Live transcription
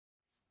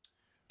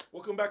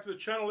Welcome back to the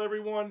channel,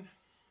 everyone.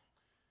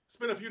 It's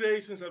been a few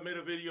days since I've made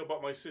a video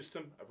about my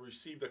system. I've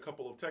received a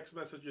couple of text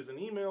messages and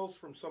emails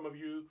from some of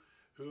you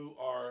who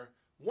are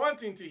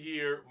wanting to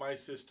hear my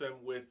system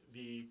with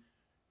the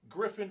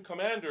Gryphon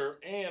Commander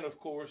and, of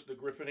course, the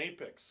Gryphon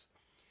Apex.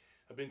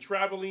 I've been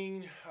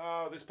traveling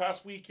this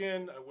past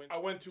weekend. I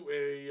went to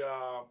a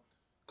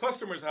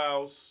customer's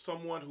house,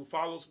 someone who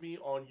follows me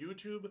on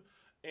YouTube.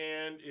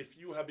 And if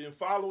you have been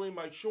following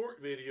my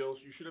short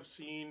videos, you should have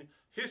seen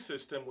his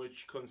system,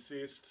 which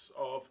consists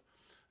of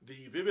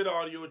the Vivid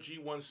Audio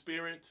G1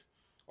 Spirit,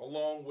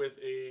 along with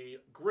a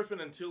Gryphon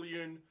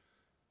Antillean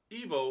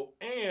Evo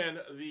and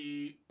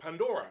the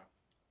Pandora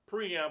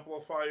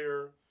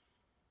preamplifier.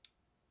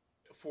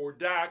 For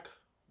DAC,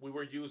 we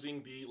were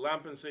using the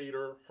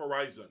Lampensator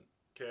Horizon.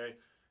 Okay,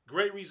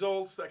 great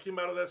results that came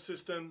out of that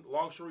system.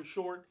 Long story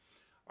short,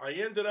 I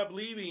ended up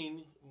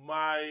leaving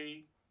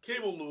my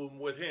cable loom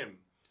with him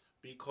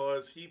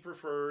because he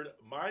preferred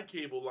my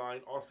cable line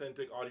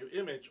authentic audio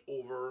image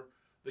over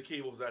the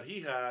cables that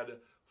he had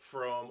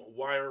from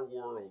Wire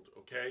World.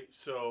 Okay,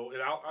 so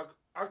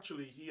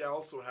actually he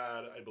also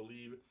had, I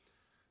believe,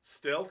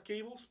 stealth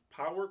cables,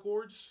 power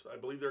cords. I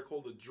believe they're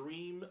called the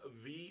Dream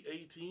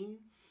V18.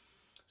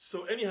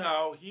 So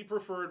anyhow, he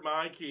preferred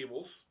my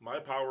cables, my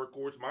power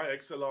cords, my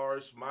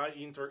XLRs, my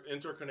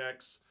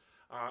interconnects,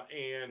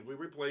 and we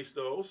replaced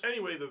those.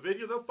 Anyway, the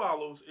video that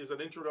follows is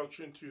an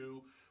introduction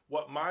to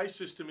what my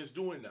system is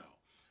doing now.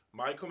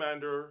 My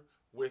Commander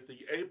with the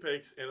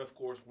Apex and, of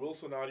course,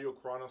 Wilson Audio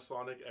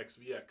Chronosonic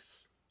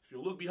XVX. If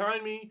you look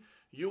behind me,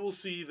 you will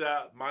see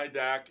that my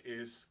DAC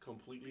is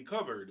completely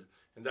covered,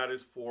 and that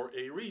is for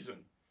a reason.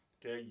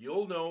 Okay,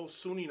 you'll know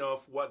soon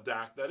enough what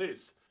DAC that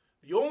is.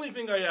 The only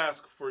thing I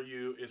ask for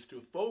you is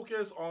to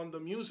focus on the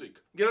music.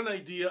 Get an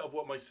idea of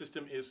what my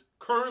system is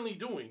currently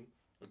doing,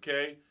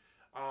 okay?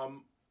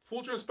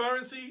 Full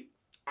transparency,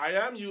 I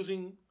am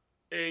using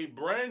a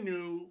brand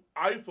new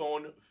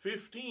iPhone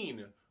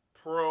 15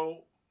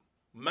 Pro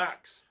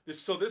Max.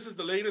 So this is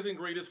the latest and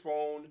greatest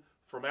phone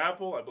from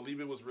Apple. I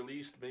believe it was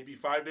released maybe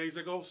 5 days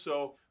ago.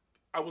 So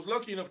I was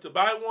lucky enough to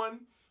buy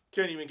one.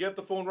 Can't even get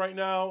the phone right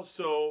now.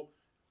 So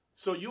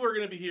you are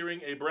going to be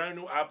hearing a brand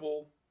new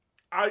Apple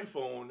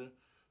iPhone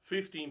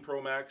 15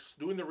 Pro Max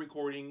doing the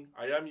recording.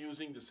 I am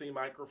using the same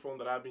microphone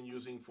that I've been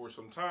using for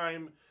some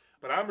time,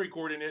 but I'm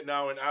recording it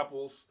now in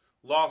Apple's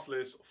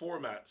lossless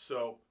format.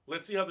 So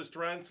let's see how this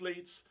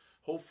translates.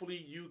 Hopefully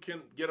you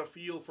can get a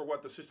feel for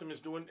what the system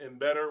is doing in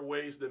better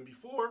ways than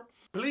before.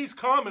 Please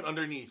comment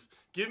underneath.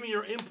 Give me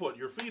your input,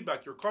 your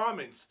feedback, your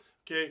comments.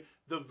 Okay,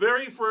 the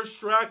very first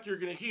track you're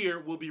going to hear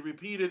will be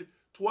repeated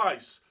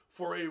twice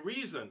for a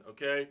reason,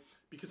 okay?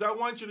 Because I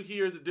want you to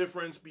hear the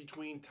difference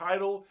between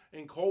title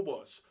and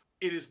Cobus.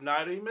 It is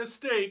not a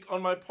mistake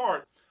on my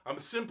part. I'm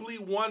simply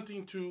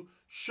wanting to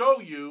show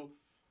you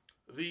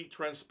the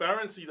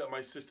transparency that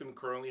my system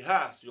currently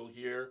has. You'll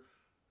hear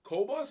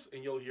Cobus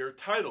and you'll hear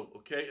title,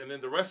 okay? And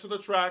then the rest of the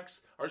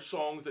tracks are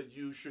songs that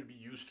you should be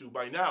used to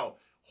by now.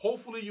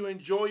 Hopefully you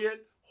enjoy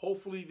it.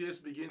 Hopefully this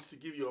begins to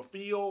give you a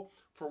feel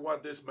for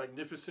what this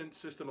magnificent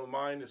system of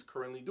mine is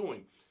currently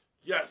doing.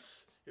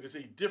 Yes, it is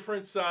a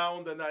different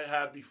sound than I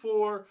had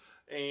before,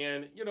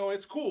 and you know,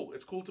 it's cool.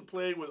 It's cool to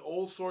play with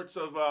all sorts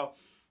of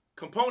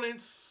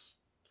components.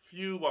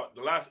 The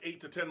last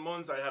 8 to 10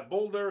 months I had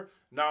Boulder.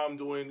 Now I'm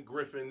doing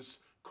Gryphon's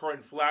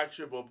current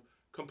flagship of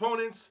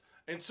components.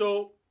 And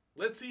so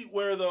let's see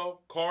where the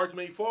cards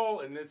may fall,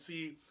 and let's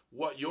see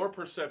what your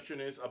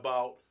perception is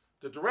about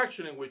the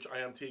direction in which I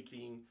am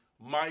taking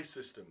my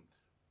system.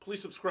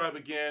 Please subscribe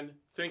again.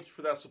 Thank you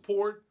for that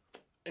support.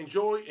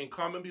 Enjoy and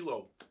comment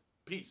below.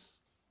 Peace.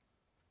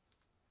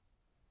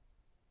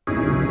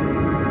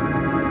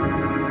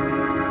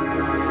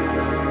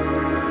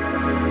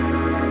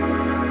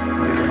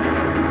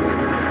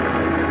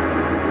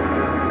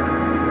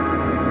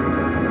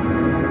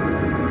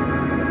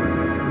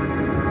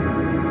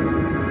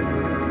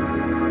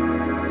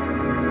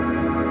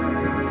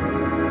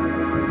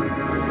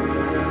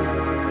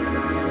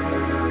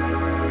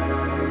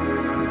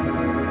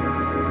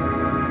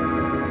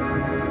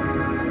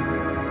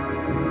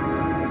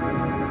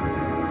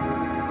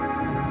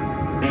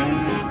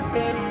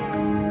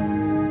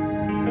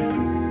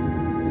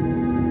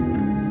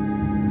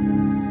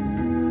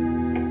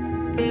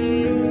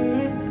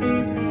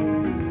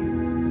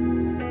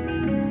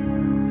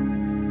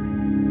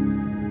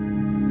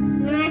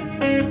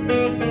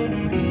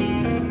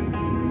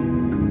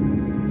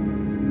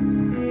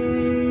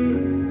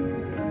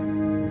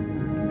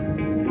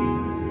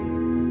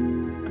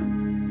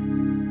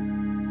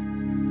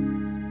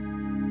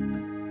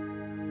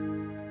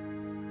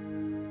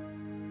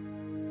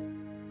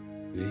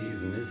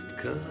 These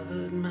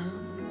mist-covered mountains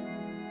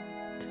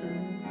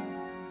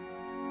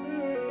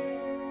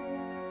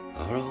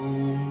are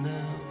home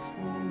now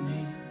for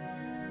me,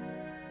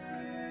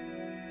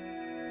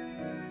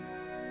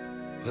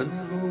 but my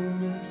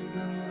home is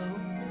the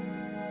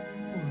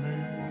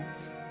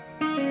lowlands,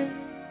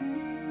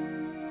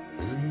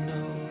 and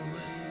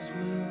always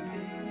will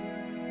be.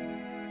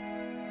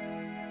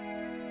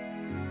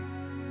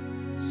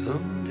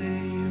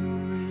 Someday you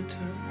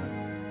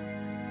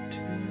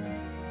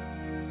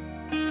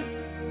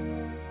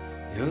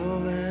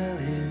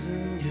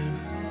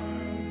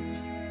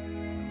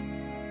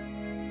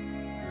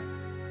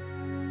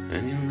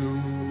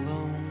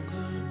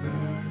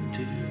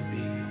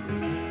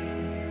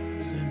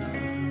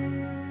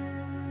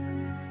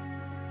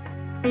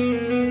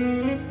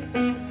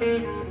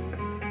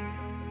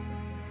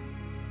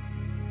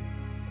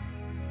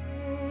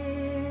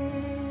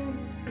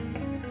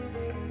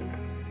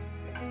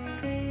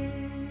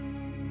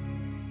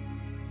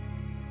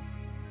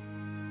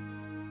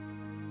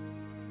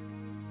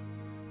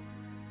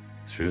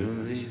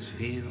through these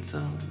fields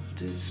of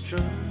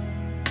destruction,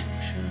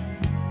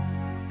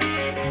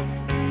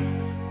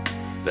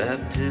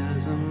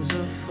 baptisms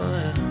of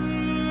fire.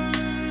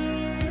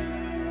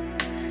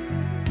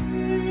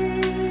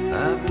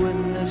 I've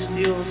witnessed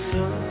your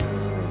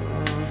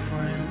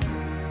suffering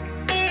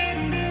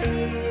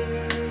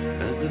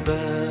as the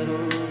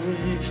battle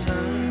raged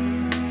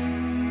high,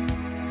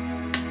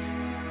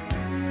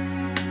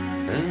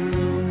 and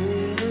though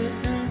it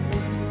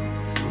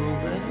was so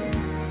bad,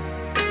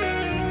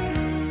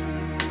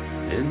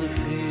 in the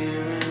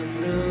fear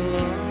and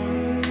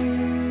alarm,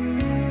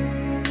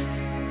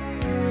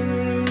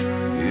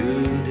 you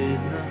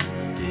did not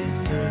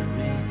desert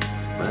me,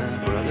 my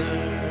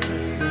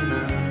brothers in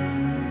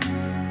arms.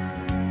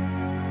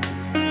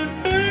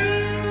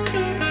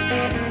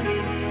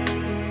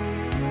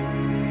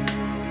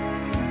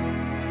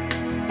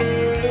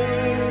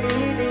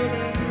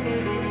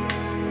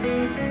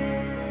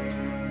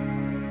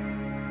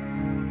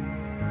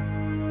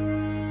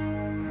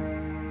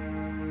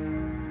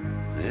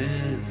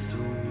 There's so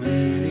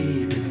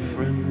many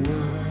different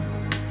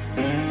worlds,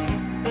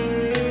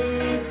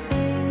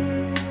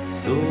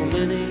 so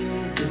many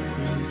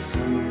different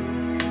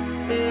suns,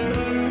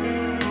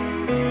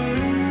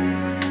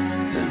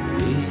 and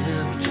we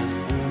have just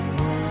one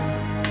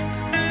world,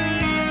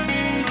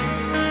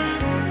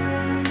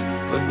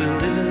 but we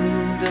live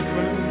in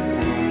different ones.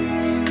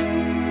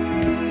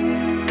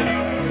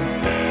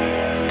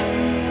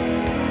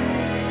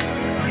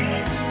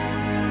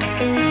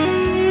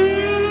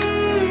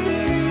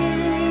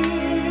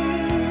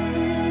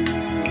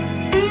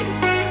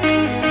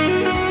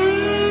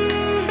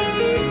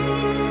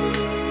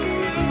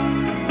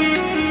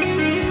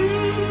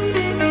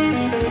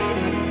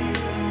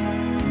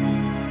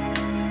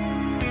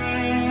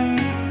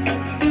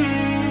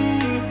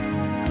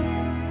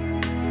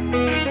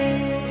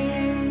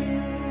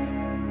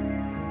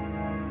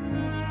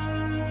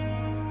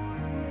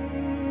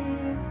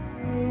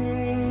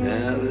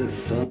 Now the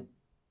sun.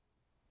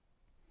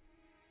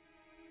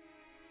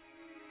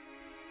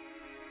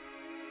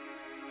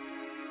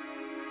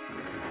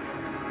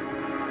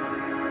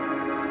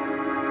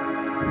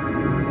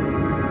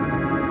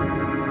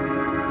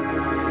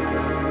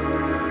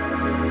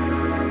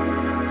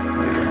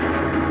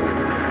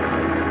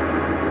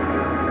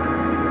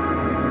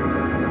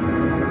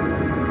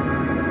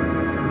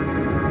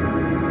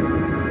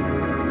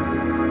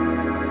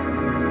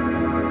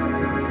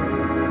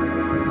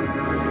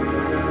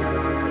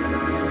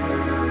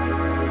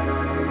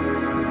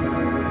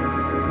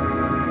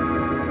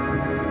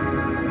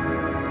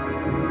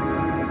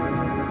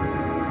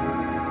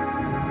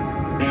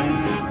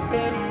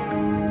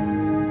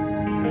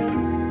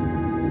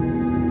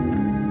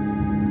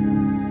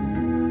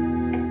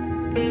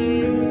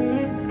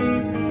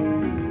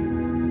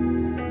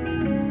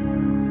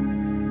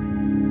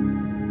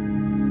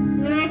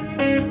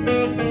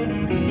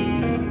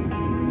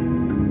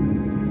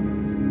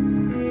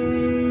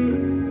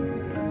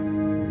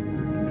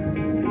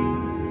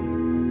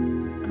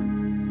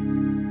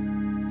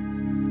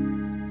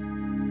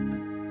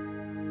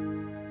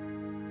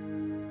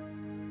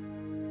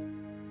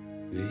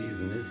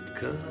 These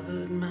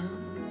mist-covered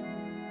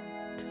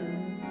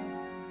mountains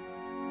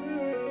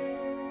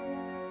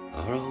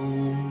are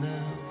home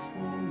now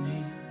for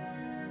me,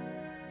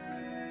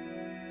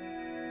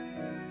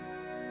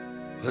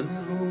 but my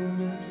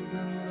home is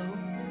the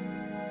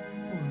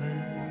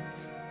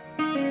lowlands,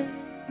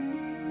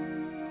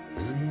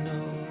 and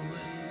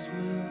always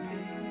will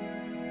be.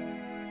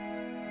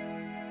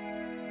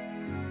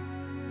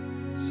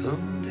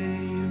 Someday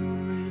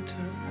you'll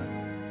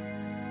return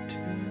to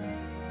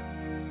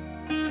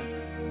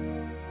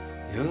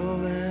your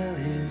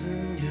valleys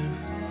and your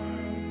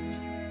farms,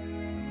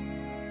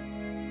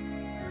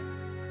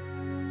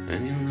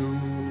 and you'll no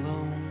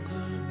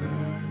longer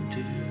burn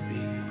to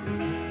be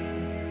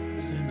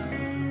brothers in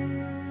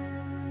arms.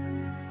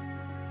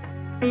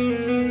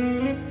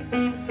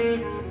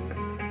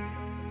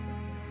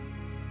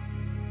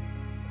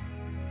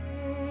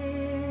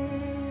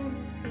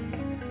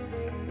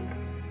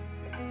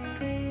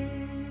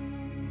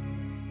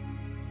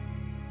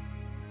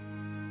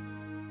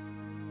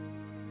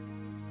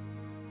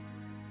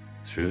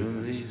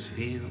 Through these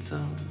fields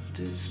of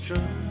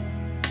destruction,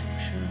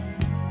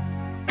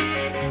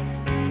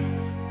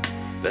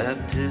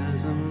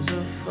 baptisms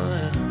of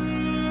fire,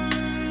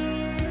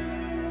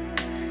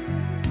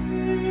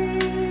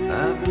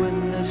 I've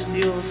witnessed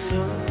your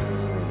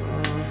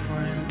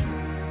suffering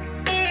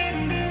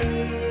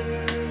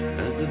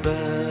as the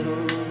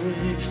battle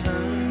raged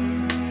high,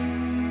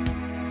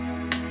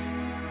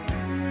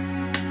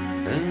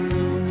 and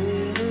though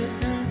it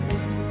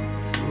was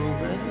so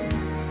bad,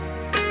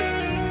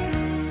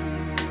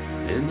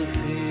 in the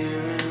fear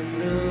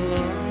and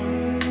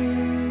alarm,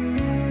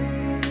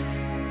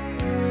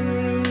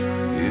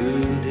 you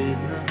did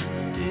not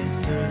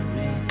desert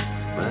me,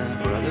 my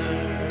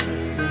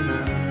brothers in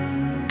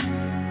arms.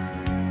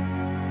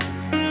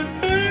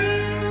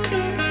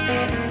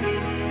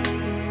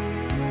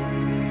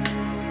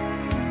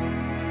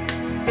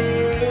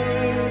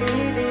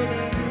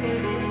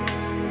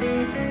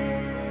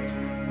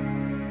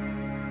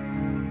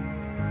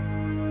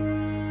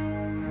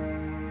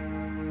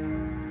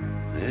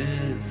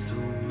 There's so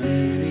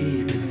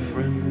many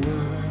different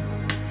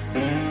worlds,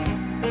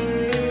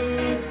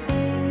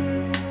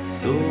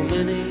 so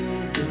many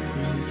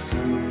different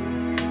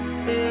suns,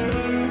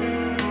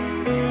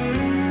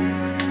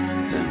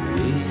 and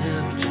we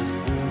have just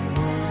one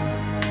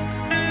world,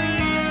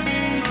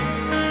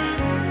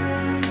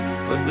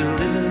 but we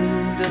live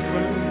in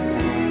different ones.